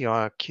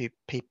LGBTIQ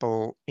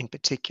people in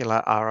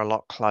particular are a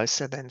lot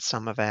closer than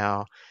some of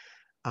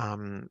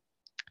um,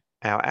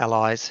 our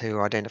allies who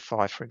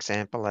identify, for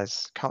example,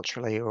 as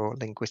culturally or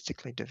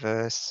linguistically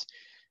diverse.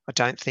 I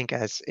don't think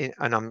and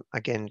I'm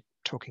again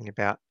talking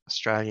about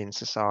Australian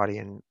society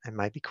and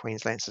maybe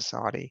Queensland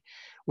society,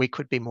 we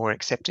could be more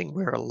accepting.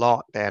 We're a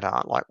lot better.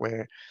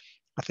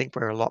 I think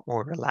we're a lot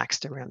more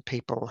relaxed around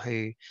people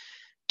who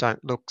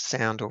don't look,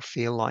 sound, or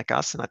feel like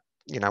us. And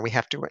we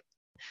have to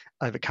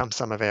overcome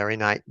some of our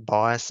innate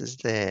biases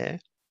there.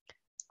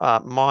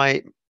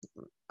 My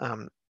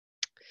um,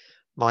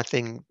 my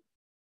thing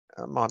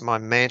my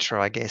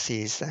mantra, I guess,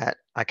 is that,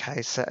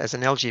 okay, so as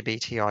an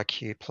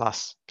LGBTIQ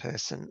plus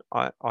person,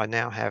 I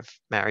now have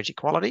marriage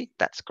equality.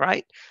 That's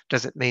great.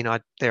 Does it mean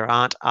there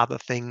aren't other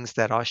things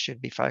that I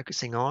should be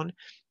focusing on?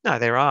 No,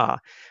 there are.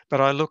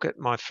 But I look at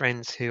my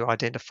friends who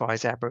identify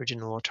as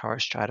Aboriginal or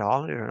Torres Strait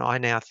Islander, and I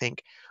now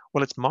think,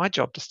 Well, it's my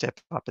job to step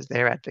up as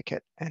their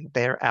advocate and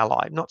their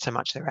ally, not so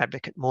much their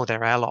advocate, more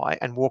their ally,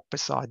 and walk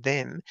beside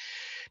them,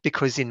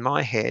 because in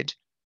my head,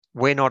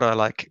 we're not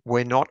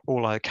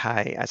all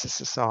okay as a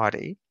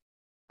society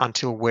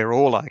until we're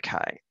all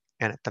okay.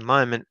 And at the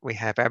moment, we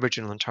have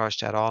Aboriginal and Torres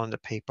Strait Islander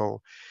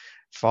people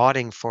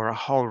fighting for a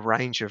whole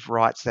range of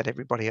rights that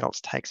everybody else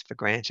takes for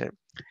granted.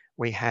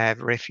 We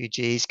have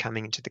refugees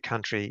coming into the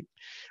country.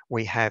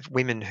 We have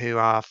women who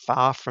are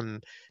far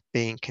from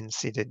being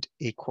considered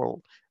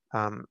equal.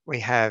 We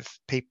have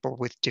people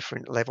with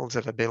different levels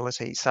of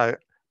ability. So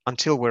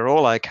until we're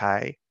all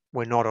okay,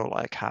 we're not all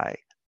okay.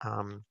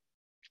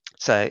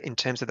 So in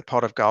terms of the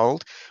pot of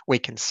gold, we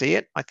can see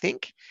it, I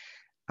think.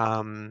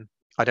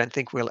 I don't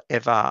think we'll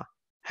ever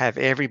have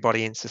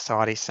everybody in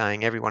society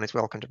saying everyone is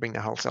welcome to bring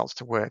their whole selves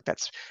to work.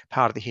 That's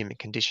part of the human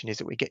condition, is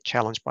that we get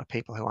challenged by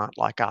people who aren't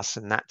like us,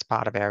 and that's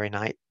part of our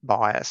innate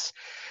bias.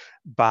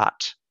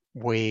 But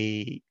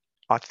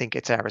I think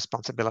it's our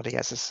responsibility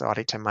as a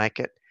society to make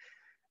it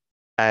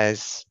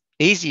as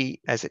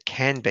easy as it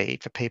can be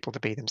for people to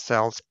be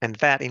themselves, and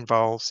that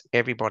involves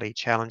everybody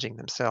challenging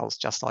themselves,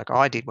 just like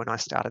I did when I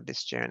started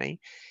this journey.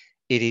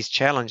 It is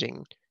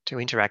challenging to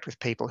interact with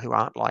people who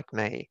aren't like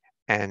me,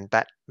 and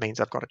that means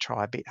I've got to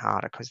try a bit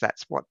harder, because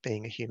that's what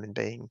being a human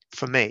being,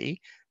 for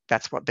me,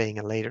 that's what being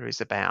a leader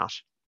is about.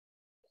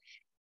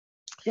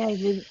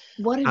 David,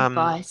 what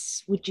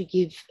advice would you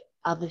give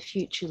other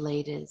future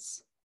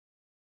leaders?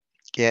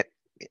 Get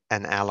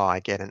an ally,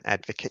 get an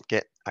advocate,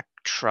 get a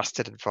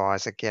trusted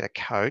advisor, get a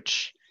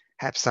coach,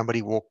 have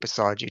somebody walk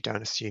beside you.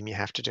 Don't assume you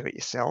have to do it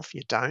yourself.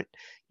 You don't.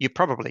 You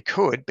probably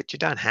could, but you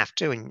don't have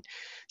to. And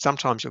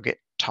sometimes you'll get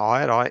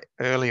tired.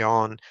 Early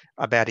on,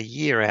 about a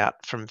year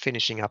out from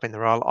finishing up in the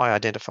role, I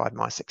identified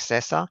my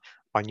successor.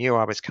 I knew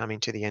I was coming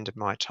to the end of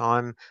my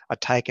time.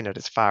 I'd taken it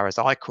as far as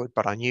I could,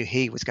 but I knew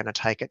he was going to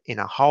take it in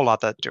a whole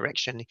other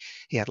direction.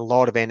 He had a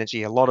lot of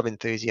energy, a lot of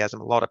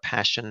enthusiasm, a lot of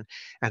passion,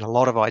 and a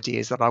lot of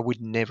ideas that I would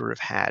never have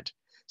had.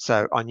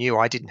 So I knew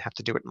I didn't have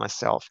to do it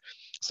myself.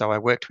 So I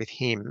worked with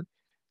him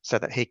so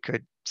that he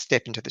could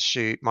step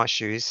into my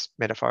shoes,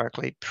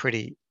 metaphorically,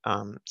 pretty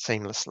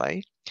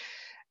seamlessly.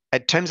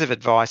 In terms of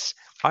advice,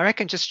 I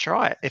reckon just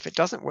try it. If it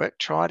doesn't work,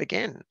 try it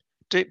again.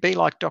 Be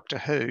like Doctor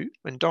Who.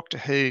 When Doctor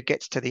Who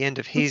gets to the end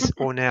of his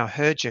or now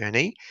her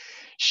journey,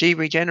 she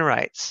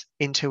regenerates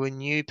into a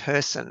new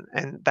person.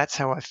 And that's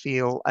how I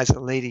feel as a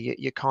leader.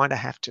 You kind of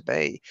have to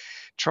be.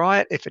 Try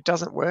it. If it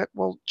doesn't work,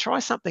 well, try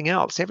something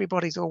else.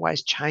 Everybody's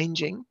always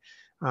changing.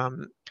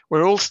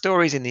 We're all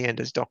stories in the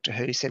end, as Doctor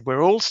Who said.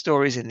 We're all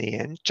stories in the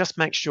end. Just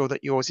make sure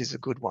that yours is a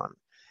good one.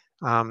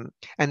 And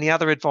the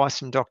other advice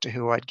from Doctor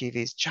Who I'd give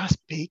is just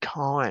be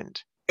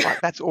kind. Like,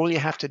 that's all you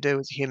have to do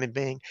as a human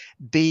being.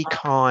 Be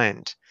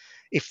kind.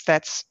 If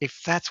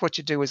that's what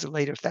you do as a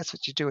leader, if that's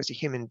what you do as a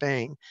human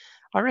being,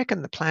 I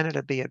reckon the planet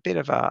would be a bit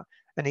of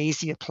an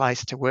easier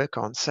place to work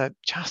on. So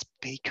just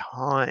be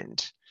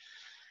kind.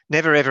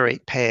 Never ever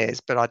eat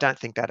pears, but I don't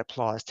think that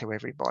applies to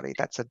everybody.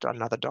 That's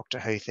another Doctor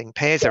Who thing.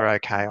 Pears are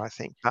okay, I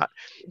think, but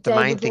the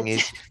main thing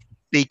is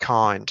be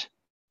kind.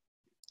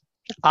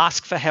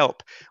 Ask for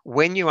help.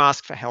 When you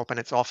ask for help and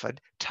it's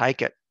offered,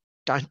 take it.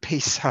 Don't be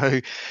so,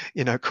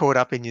 caught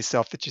up in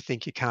yourself that you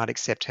think you can't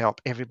accept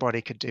help.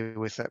 Everybody could do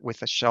with it,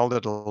 with a shoulder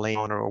to lean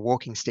on or a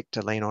walking stick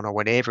to lean on or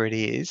whatever it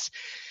is.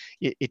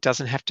 It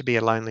doesn't have to be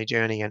a lonely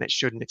journey, and it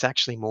shouldn't. It's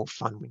actually more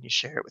fun when you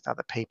share it with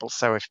other people.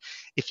 So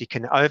if you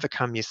can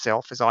overcome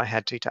yourself, as I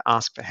had to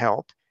ask for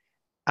help,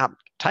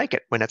 take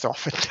it when it's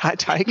offered.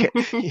 Take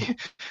it.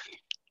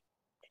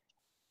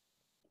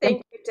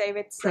 Thank you,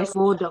 David. Press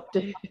more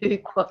Doctor Who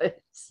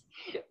quotes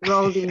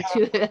rolled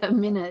into a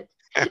minute.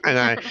 I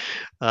know.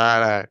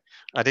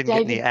 I didn't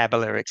get any ABBA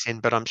lyrics in,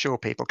 but I'm sure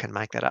people can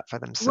make that up for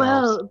themselves.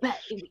 Well, but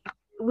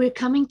we're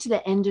coming to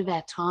the end of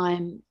our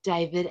time,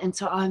 David, and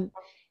so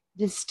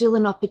there's still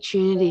an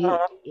opportunity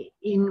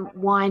in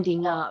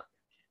winding up.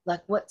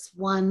 Like, what's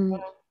one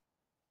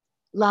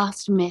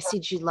last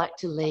message you'd like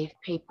to leave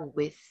people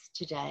with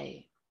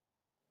today?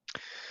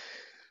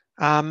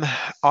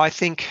 I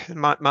think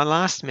my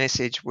last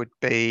message would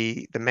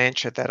be the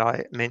mantra that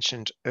I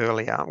mentioned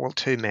earlier. Well,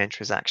 two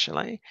mantras,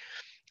 actually.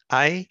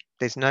 A,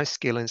 there's no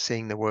skill in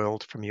seeing the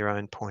world from your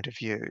own point of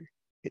view.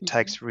 It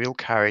takes real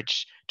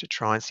courage to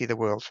try and see the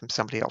world from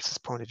somebody else's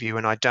point of view.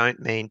 And I don't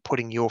mean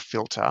putting your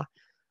filter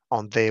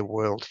on their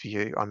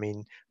worldview. I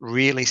mean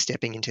really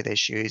stepping into their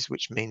shoes,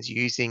 which means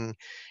using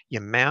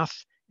your mouth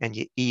and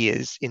your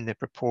ears in the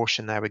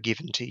proportion they were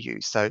given to you.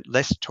 So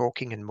less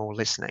talking and more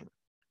listening.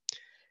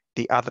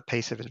 The other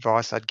piece of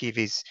advice I'd give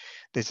is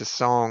there's a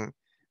song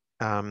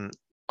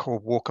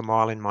called Walk a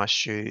Mile in My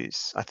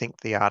Shoes. I think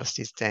the artist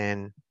is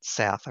Dan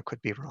South. I could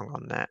be wrong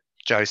on that.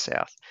 Joe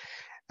South.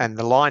 And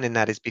the line in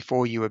that is,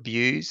 before you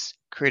abuse,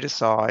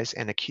 criticize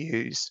and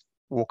accuse,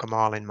 walk a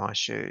mile in my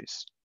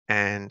shoes.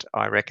 And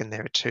I reckon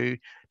there are two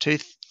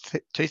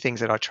things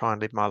that I try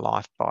and live my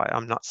life by.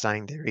 I'm not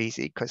saying they're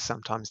easy, because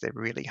sometimes they're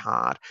really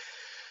hard.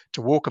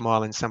 To walk a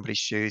mile in somebody's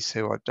shoes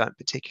who I don't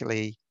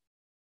particularly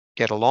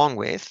get along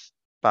with,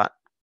 but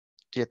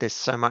yeah, there's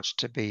so much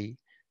to be,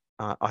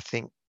 I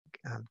think,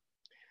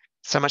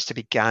 so much to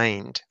be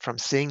gained from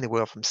seeing the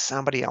world from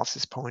somebody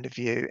else's point of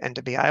view, and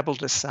to be able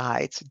to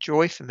say, it's a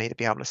joy for me to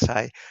be able to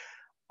say,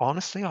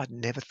 honestly, I'd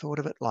never thought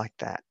of it like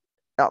that.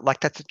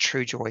 Like, that's a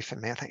true joy for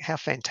me. I think, how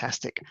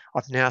fantastic.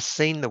 I've now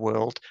seen the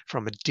world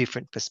from a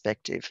different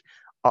perspective.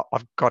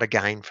 I've got a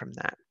gain from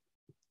that.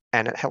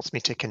 And it helps me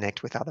to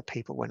connect with other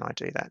people when I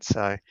do that.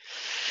 So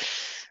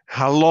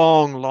a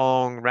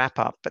long wrap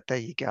up, but there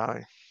you go.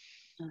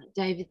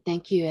 David,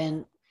 thank you.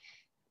 And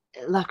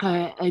like,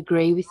 I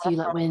agree with you,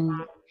 like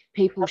when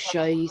people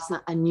show you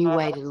a new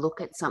way to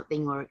look at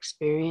something or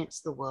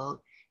experience the world,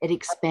 it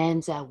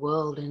expands our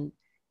world. And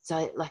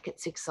so, like,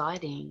 it's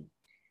exciting.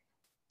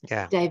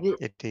 Yeah, David,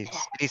 it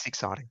is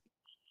exciting.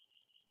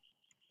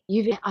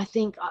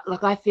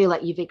 I feel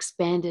like you've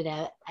expanded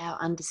our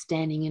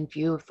understanding and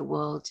view of the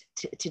world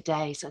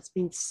today. So it's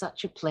been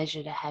such a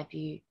pleasure to have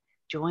you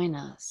join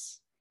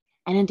us.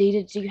 And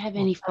Anindita, do you have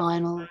any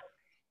final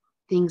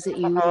things that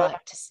you would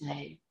like to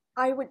say?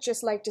 I would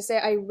just like to say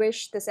I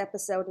wish this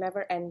episode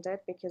never ended,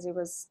 because it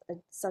was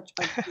such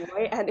a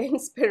joy and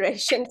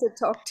inspiration to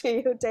talk to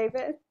you,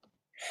 David.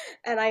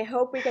 And I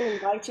hope we can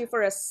invite you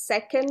for a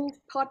second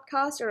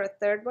podcast, or a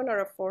third one,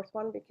 or a fourth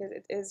one, because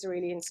it is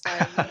really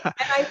inspiring.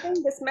 And I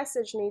think this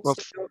message needs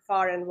to go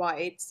far and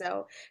wide.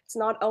 So it's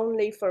not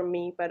only for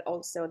me, but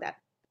also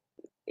that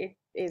it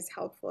is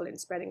helpful in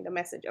spreading the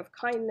message of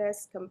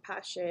kindness,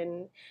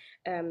 compassion,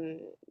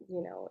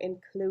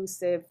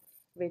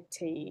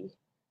 inclusivity.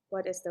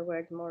 What is the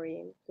word,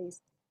 Maureen?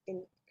 Please.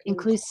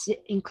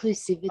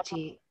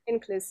 Inclusivity.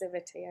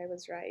 Inclusivity, I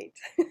was right.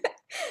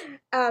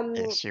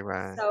 Yes, you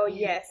were. So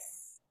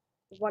yes,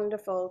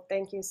 wonderful.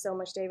 Thank you so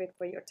much, David,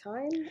 for your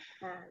time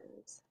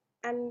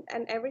and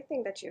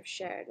everything that you've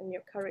shared, and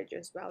your courage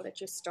as well, that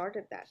you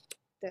started that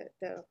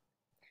the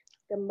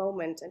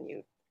moment, and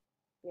you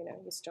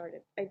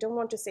started. I don't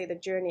want to say the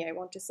journey, I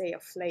want to say a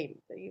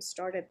flame, that you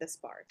started the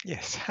spark.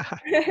 Yes.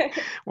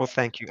 Well,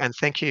 thank you. And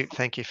thank you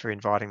for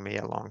inviting me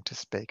along to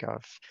speak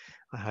of.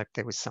 I hope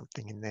there was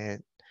something in there,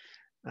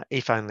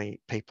 if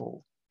only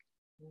people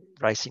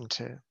racing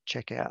to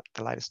check out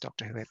the latest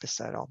Doctor Who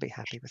episode. I'll be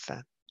happy with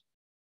that.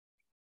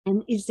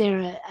 And is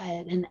there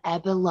an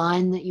ABBA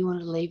line that you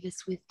want to leave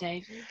us with,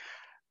 David?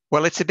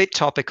 Well, it's a bit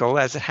topical.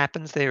 As it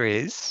happens, there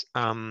is.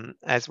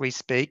 As we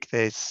speak,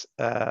 there's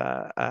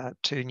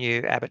 2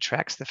 new ABBA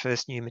tracks, the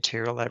first new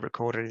material they've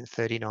recorded in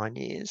 39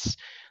 years.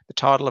 The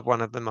title of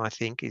one of them, I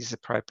think, is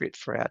appropriate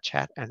for our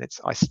chat, and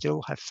it's I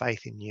Still Have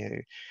Faith in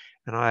You.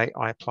 And I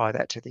apply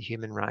that to the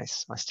human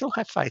race. I still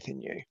have faith in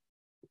you.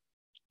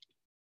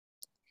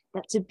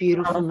 That's a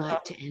beautiful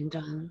note to end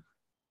on.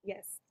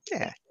 Yes. Yeah.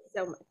 Thank you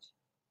so much.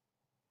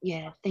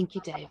 Yeah. Thank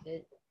you,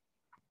 David.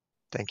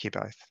 Thank you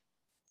both.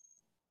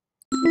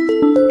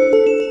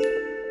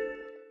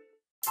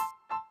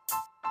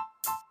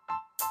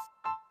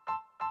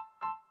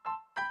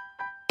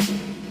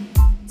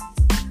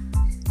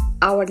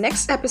 Our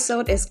next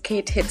episode is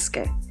Kate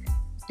Hitzke,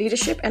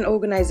 leadership and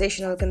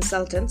organizational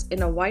consultant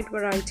in a wide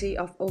variety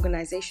of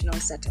organizational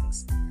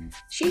settings.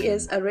 She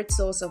is a rich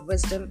source of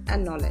wisdom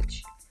and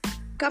knowledge.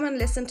 Come and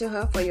listen to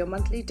her for your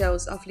monthly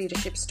dose of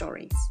leadership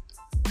stories.